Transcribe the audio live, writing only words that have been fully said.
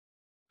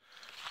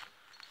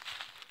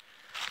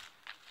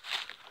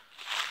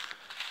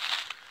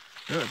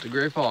Yeah, it's a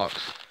gray fox.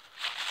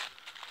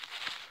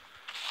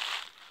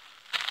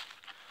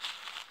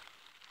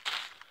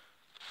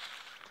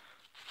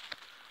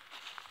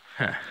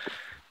 Huh.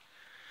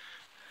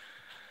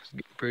 It's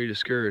getting pretty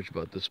discouraged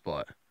about this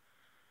spot.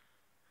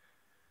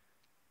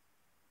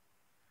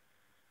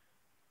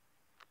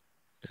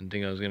 Didn't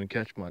think I was gonna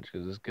catch much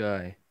because this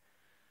guy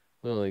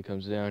literally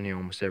comes down here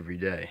almost every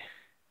day.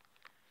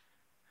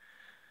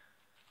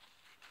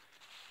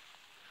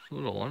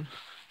 Little one,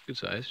 good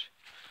size.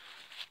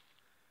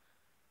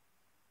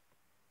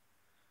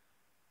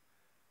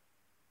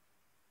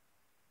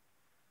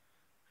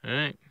 All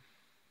right.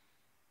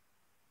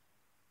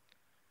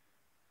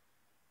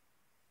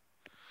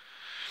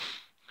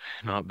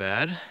 Not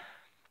bad.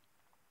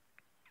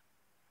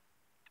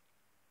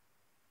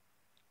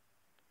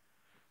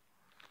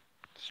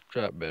 This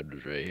trap bed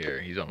was right here.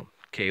 He's on a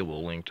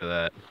cable linked to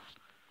that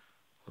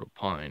little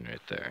pine right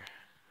there.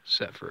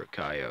 Set for a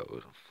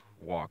coyote.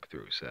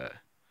 Walk-through set.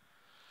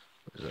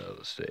 Where's that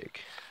other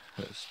stake?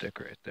 That stick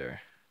right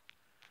there.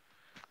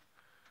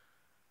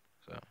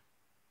 So,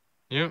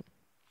 yep.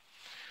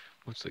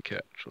 What's the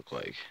catch look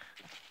like?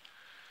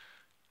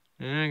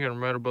 Yeah, I got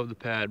him right above the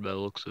pad by the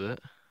looks of it.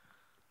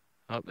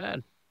 Not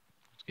bad.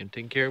 Let's get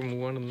taken care of and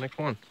move on to the next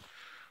one.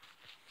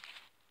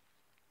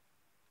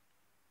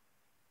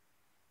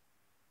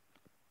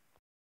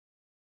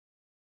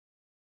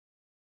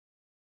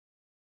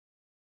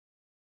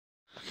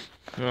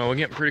 Well, we're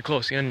getting pretty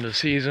close to the end of the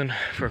season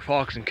for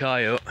Fox and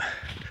Coyote.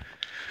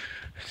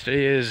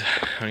 Today is,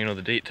 I don't even know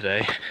the date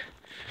today,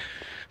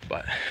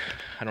 but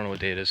I don't know what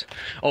day it is.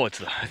 Oh, I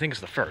think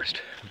it's the 1st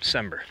of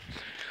December.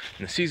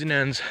 And the season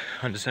ends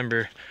on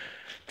December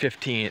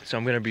 15th, so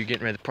I'm gonna be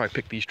getting ready to probably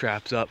pick these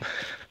traps up.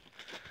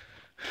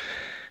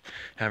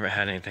 Haven't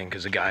had anything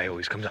because the guy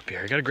always comes up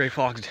here. I got a gray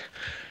fox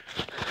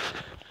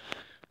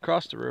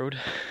across the road.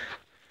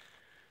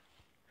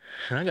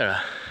 And I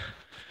got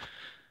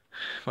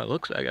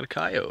I got a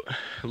coyote,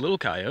 a little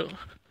coyote.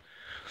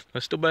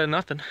 That's still better than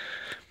nothing.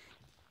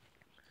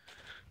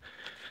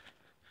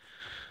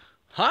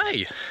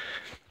 Hi!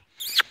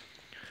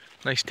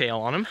 Nice tail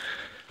on him,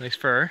 nice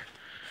fur.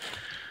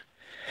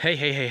 Hey,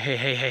 hey, hey, hey,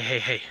 hey, hey, hey,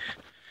 hey.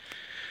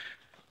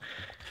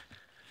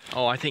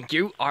 Oh, I think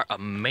you are a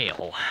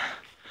male.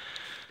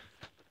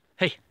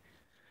 Hey.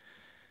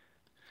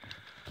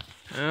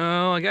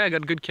 Oh, I got a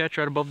good catch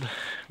right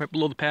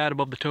below the pad,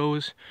 above the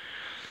toes.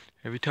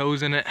 Every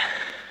toe's in it.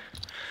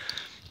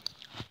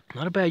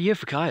 Not a bad year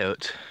for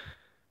coyotes.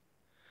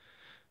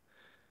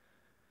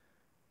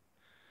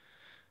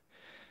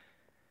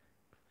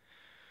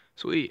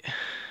 Sweet.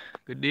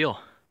 Good deal.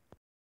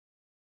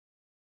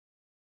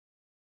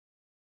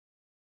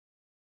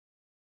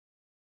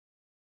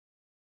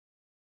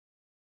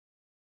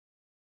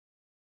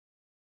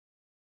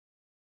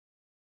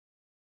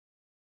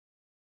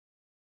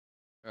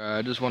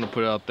 I just want to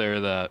put out there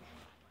that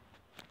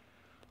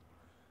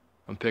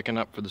I'm picking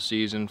up for the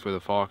season for the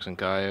fox and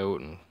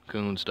coyote and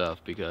coon stuff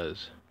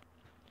because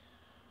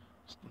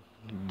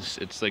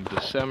it's like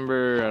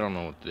December, I don't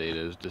know what the date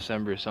is,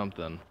 December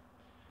something,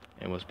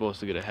 and we're supposed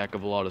to get a heck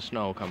of a lot of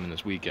snow coming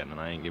this weekend, and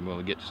I ain't gonna be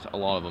able to get a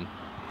lot of them.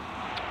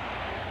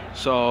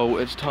 So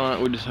it's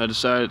time. I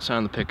decided it's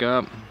time to pick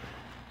up.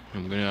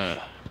 I'm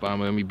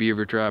gonna be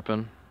beaver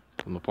trapping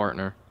with my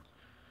partner,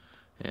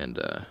 and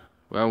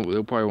well,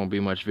 there probably won't be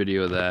much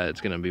video of that.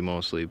 It's gonna be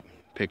mostly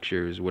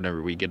pictures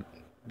whenever we get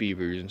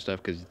beavers and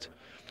stuff, because it's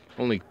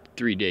only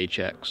 3-day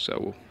checks.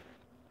 So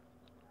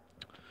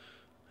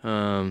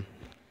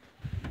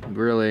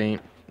really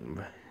ain't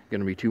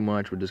gonna be too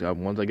much.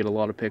 Once I get a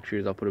lot of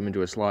pictures, I'll put them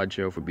into a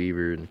slideshow for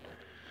beaver, and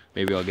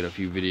maybe I'll get a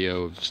few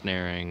video of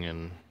snaring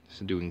and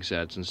doing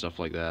sets and stuff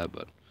like that.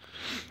 But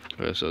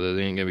so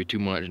there ain't gonna be too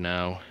much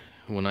now.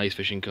 When ice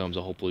fishing comes,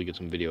 I'll hopefully get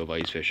some video of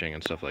ice fishing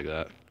and stuff like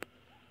that.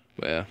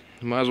 But yeah,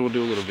 might as well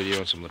do a little video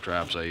on some of the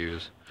traps I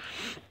use.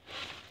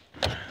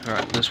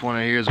 Alright, this one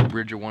right here is a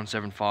Bridger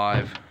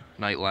 175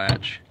 night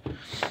latch.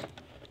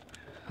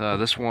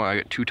 This one, I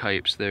got two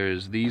types.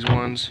 There's these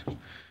ones,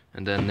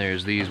 and then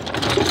there's these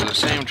ones. They're the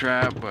same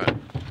trap,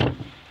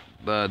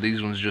 but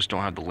these ones just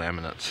don't have the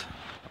laminates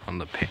on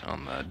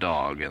the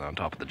dog and on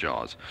top of the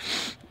jaws.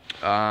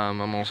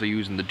 I'm also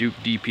using the Duke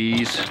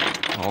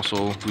DPs.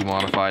 Also, we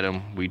modified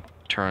them. We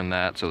turned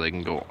that so they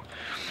can go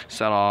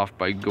set off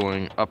by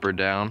going up or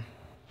down.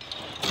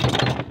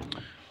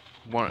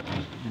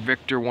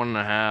 Victor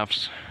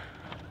 1.5s,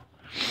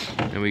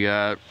 and we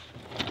got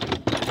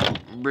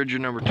Bridger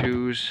number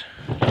 2s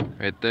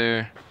right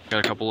there.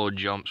 Got a couple little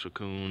jumps with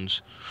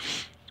coons.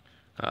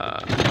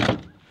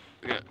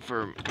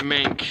 For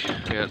mink,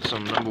 I got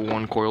some number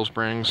 1 coil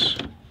springs,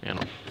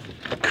 and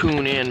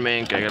coon and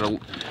mink. I got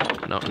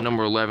a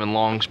number 11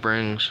 long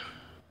springs,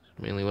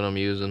 mainly what I'm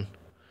using.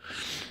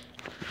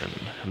 And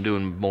I'm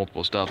doing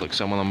multiple stuff, like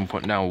some of them I'm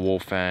putting down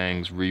wolf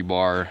fangs,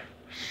 rebar.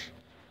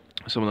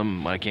 Some of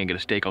them, when I can't get a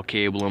stake, I'll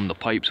cable them. The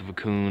pipes for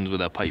coons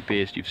with that pipe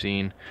paste you've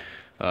seen.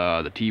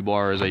 The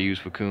T-bars I use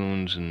for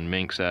coons and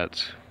mink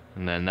sets.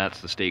 And then that's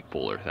the stake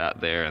puller.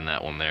 That there and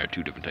that one there,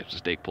 2 different types of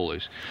stake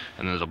pullers.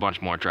 And there's a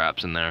bunch more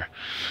traps in there.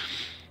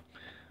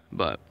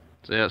 But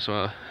so yeah,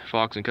 so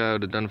Fox and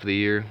Coyote are done for the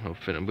year.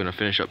 I'm gonna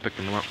finish up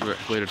picking them up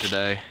later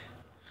today,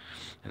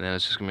 and then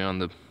it's just gonna be on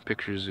the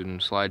pictures and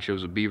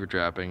slideshows of beaver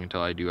trapping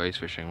until I do ice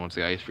fishing once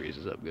the ice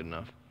freezes up good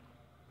enough.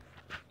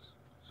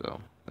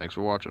 So thanks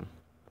for watching.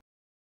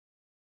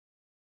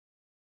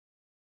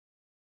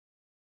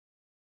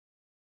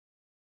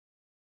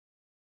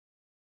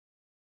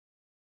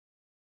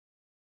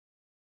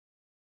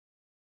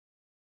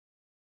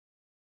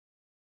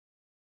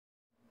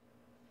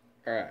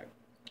 Alright,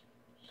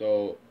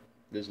 so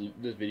this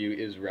video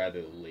is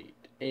rather late,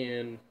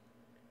 and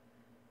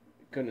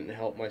couldn't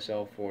help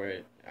myself for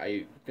it.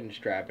 I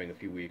finished trapping a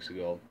few weeks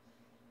ago,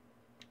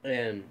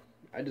 and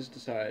I just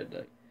decided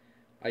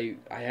like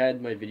I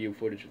had my video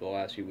footage for the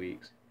last few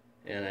weeks,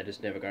 and I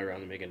just never got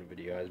around to making a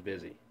video. I was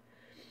busy,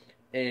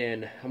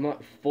 and I'm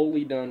not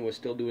fully done with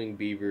still doing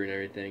beaver and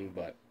everything,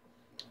 but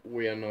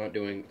we are not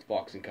doing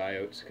fox and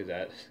coyotes because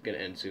that's gonna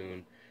end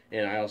soon.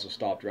 And I also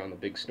stopped around the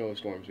big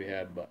snowstorms we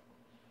had, but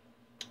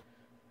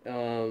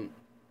Um,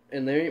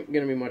 and there ain't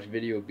gonna be much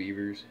video of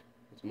beavers.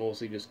 It's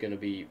mostly just gonna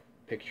be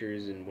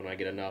pictures, and when I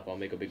get enough, I'll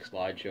make a big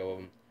slideshow of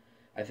them.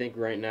 I think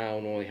right now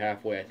I'm only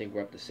halfway. I think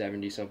we're up to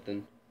 70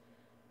 something,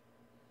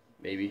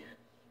 maybe.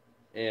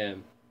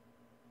 And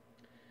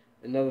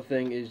another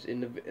thing is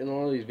in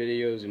all of these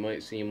videos, it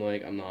might seem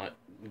like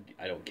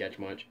I don't catch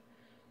much,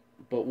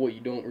 but what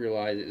you don't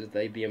realize is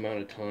that the amount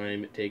of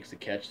time it takes to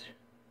catch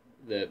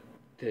to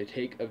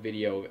take a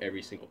video of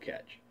every single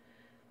catch.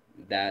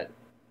 That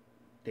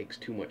takes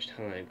too much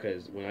time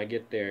because when I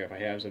get there, if I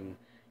have some,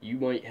 you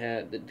might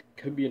have that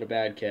could be in a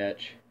bad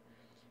catch.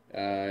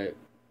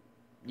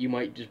 You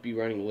might just be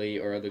running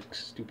late or other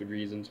stupid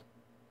reasons.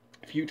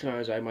 A few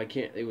times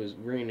it was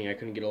raining. I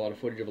couldn't get a lot of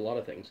footage of a lot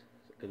of things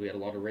because we had a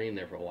lot of rain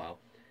there for a while,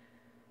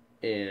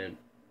 and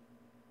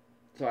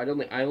so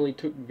I only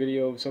took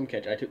video of some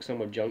catch. I took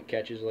some of junk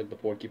catches like the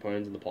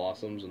porcupines and the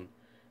possums, and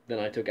then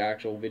I took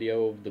actual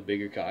video of the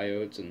bigger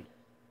coyotes and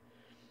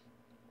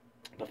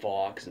the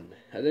fox. And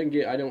I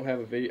don't have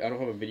a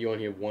video on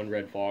here of one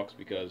red fox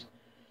because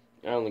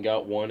I only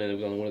got one, and it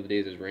was on one of the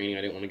days it was raining.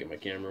 I didn't want to get my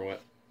camera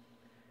wet,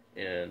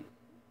 and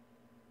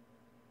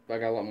I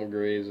got a lot more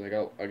grays. I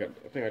don't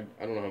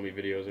know how many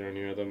videos are on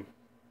here of them.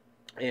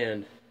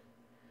 And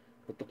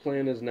what the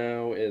plan is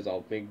now is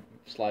I'll make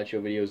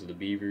slideshow videos of the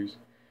beavers,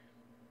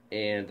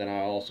 and then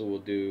I also will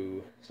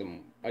do some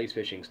ice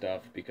fishing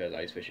stuff because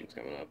ice fishing's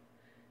coming up,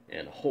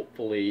 and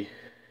hopefully,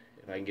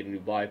 if I can get a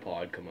new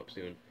bipod come up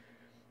soon,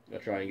 I'll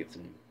try and get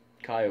some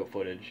coyote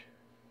footage.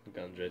 The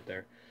gun's right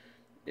there.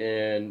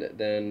 And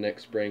then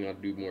next spring I'll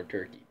do more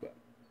turkey, but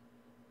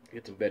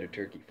get some better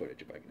turkey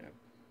footage if I can have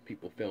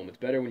people film. It's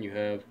better when you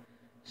have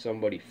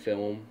somebody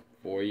film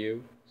for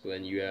you, so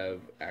then you have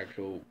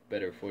actual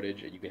better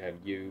footage, and you can have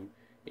you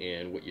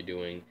and what you're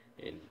doing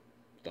and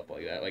stuff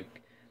like that.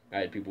 Like I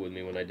had people with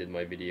me when I did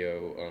my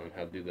video on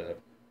how to do the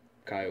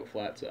coyote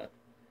flat set.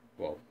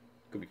 Well,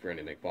 could be for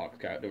anything. Fox,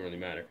 coyote, don't really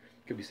matter.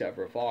 Could be set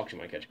for a fox, you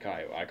might catch a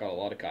coyote. I caught a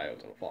lot of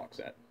coyotes on a fox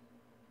set.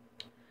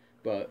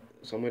 But,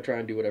 so I'm going to try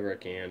and do whatever I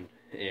can,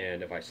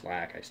 and if I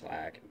slack, I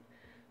slack.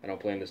 I don't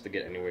plan this to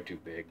get anywhere too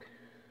big,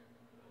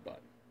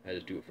 but I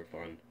just do it for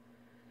fun.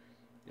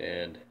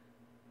 And,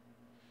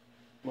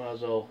 might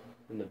as well,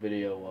 in the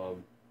video,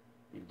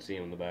 you can see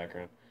him in the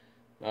background.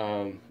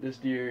 This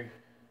deer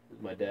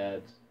is my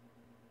dad's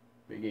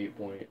big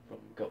 8-point from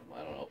a couple,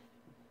 I don't know,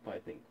 I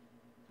think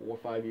 4 or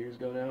 5 years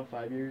ago now,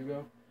 5 years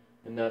ago.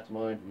 And that's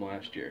mine from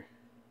last year.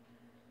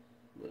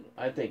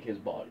 I think his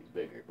body's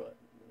bigger, but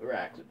the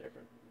racks are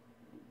different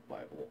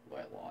by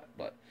a lot.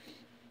 But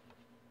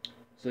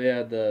so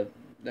yeah,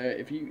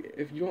 if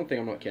you don't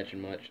think I'm not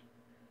catching much,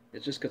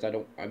 it's just because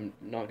I'm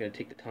not gonna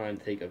take the time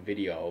to take a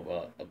video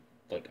of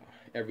like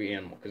every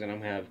animal, because then I'm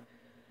gonna have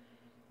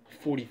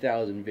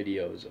 40,000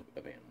 videos of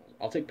animals.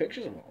 I'll take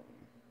pictures of all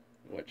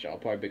of them, which I'll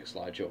probably make a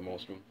slideshow of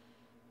most of them,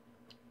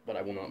 but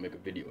I will not make a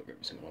video of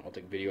every single one. I'll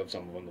take a video of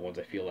some of them, the ones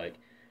I feel like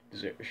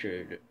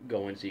should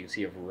go in so you can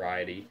see a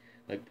variety.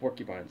 Like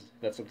porcupines,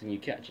 that's something you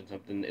catch,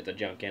 and it's a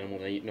junk animal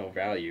that ain't no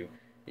value,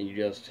 and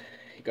you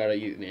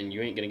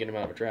ain't gonna get them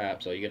out of a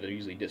trap, so you gotta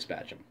usually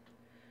dispatch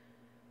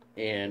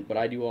them. But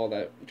I do all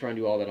that, try and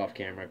do all that off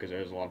camera, because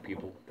there's a lot of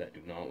people that do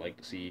not like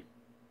to see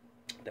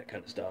that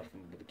kind of stuff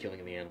with the killing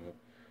of the animal.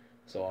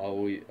 So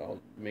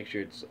I'll make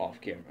sure it's off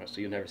camera, so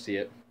you'll never see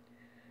it.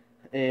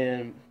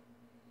 And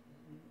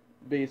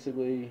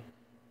basically,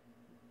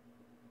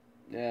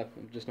 yeah,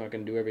 I'm just not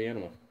gonna do every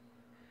animal.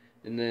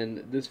 And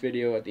then this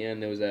video at the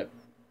end, I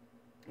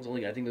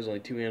think there's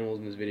only 2 animals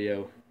in this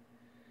video.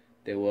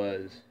 There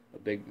was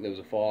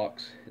a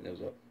fox, and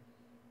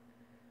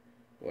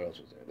what else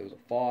was there? There was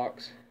a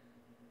fox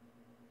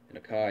and a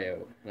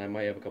coyote, and I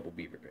might have a couple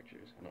beaver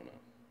pictures. I don't know.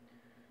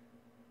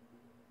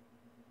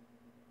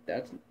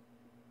 That's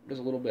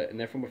just a little bit, and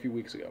they're from a few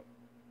weeks ago.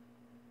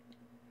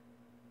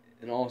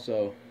 And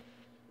also,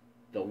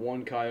 the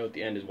one coyote at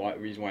the end is the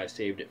reason why I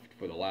saved it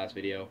for the last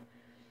video.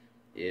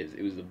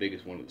 It was the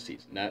biggest one of the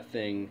season. That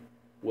thing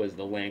was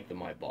the length of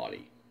my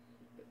body,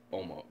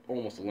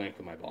 almost the length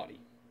of my body,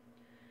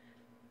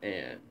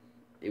 and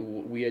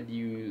we had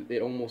used,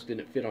 it almost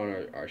didn't fit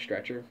on our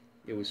stretcher.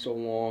 It was so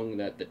long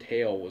that the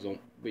tail was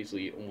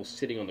basically almost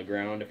sitting on the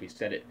ground. If we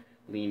set it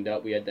leaned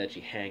up, we had to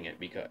actually hang it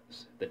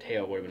because the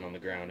tail would have been on the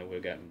ground and would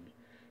have gotten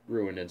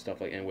ruined and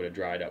stuff like, and would have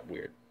dried up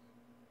weird.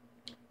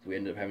 So we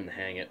ended up having to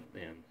hang it,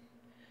 and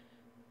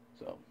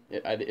so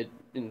it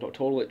in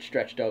total it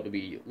stretched out to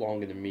be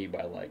longer than me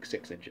by like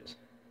 6 inches.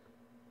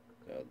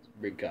 So it's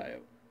a big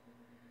coyote,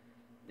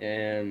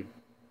 and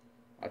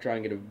I'll try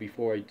and get a,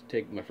 before I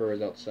take my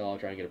furs out to sell, I'll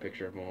try and get a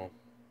picture of them all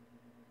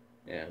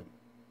and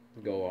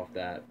go off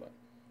that. But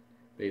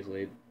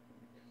basically,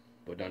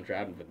 we're done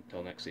trapping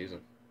until next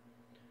season,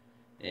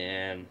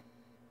 and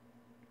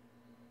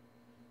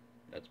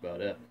that's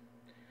about it.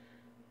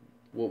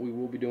 What we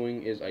will be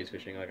doing is ice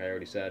fishing, like I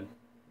already said.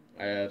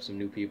 I have some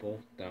new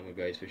people that I'm going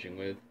to go ice fishing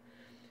with,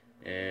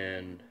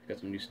 and got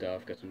some new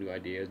stuff, got some new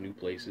ideas, new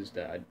places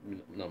that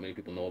not many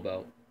people know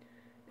about.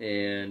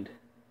 And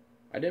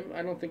I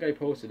don't think I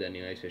posted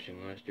any ice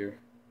fishing last year.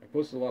 I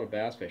posted a lot of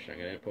bass fishing.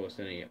 I didn't post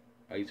any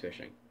ice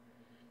fishing.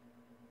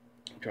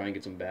 Try and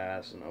get some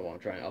bass, and I'll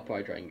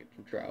probably try and get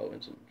some trout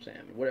and some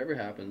salmon, whatever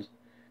happens,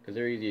 because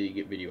they're easy to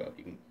get video of.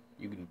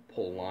 You can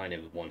pull a line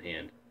in with one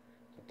hand.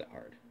 It's not that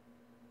hard.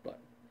 But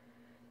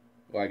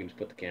or I can just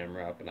put the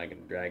camera up and I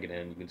can drag it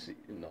in. You can see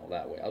all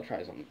that way. I'll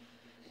try something.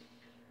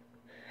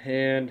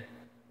 And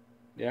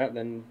yeah,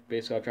 then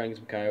basically I'll try and get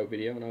some coyote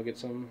video, and I'll get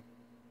some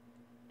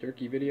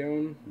turkey video,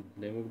 and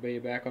then we'll be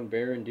back on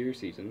bear and deer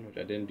season, which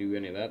I didn't do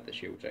any of that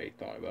this year, which I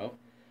thought about.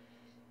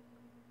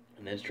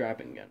 And then it's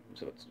trapping again.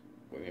 So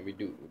we're gonna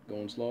be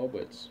going slow,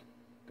 but it's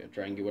gonna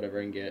try and get whatever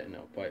I can get, and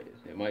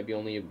it might be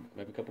only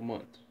a couple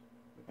months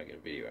if I get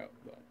a video out.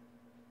 But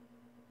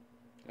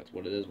that's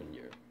what it is when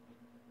you're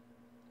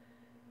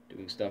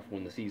doing stuff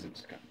when the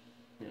seasons come,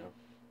 you know.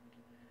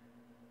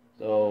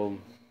 So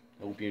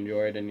I hope you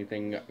enjoyed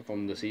anything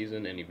from the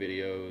season, any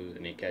videos,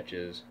 any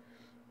catches,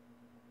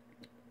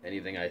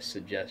 anything I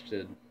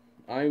suggested.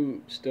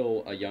 I'm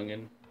still a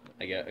youngin'.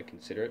 I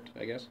consider it,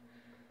 I guess.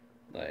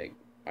 Like,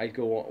 I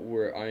go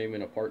where I'm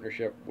in a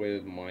partnership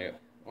with my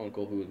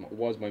uncle, who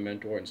was my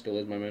mentor and still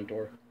is my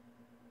mentor.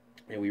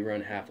 And we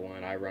run half a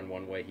line. I run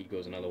one way, he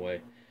goes another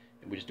way,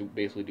 and we just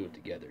basically do it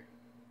together.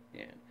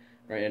 And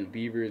right, and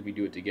beavers, we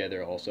do it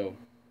together also,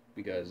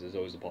 because there's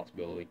always a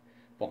possibility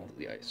falling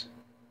through the ice.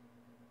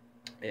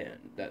 And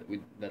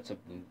that's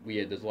something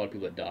there's a lot of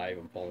people that die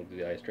from falling through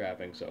the ice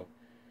trapping, so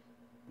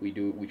we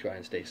try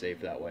and stay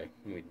safe that way.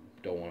 We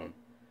don't want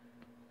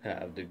to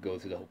have to go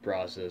through the whole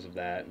process of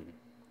that and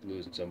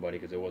losing somebody,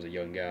 because there was a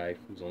young guy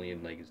who was only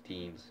in like his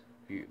teens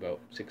about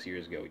 6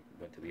 years ago. He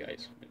went to the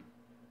ice and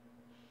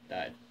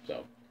died.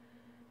 So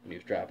when he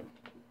was trapping,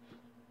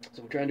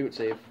 so we're trying to do it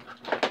safe.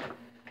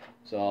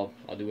 So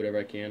I'll do whatever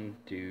I can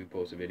to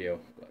post a video.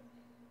 But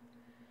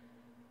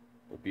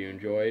hope you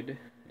enjoyed,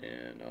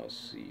 and I'll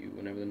see you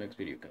whenever the next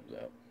video comes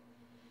out.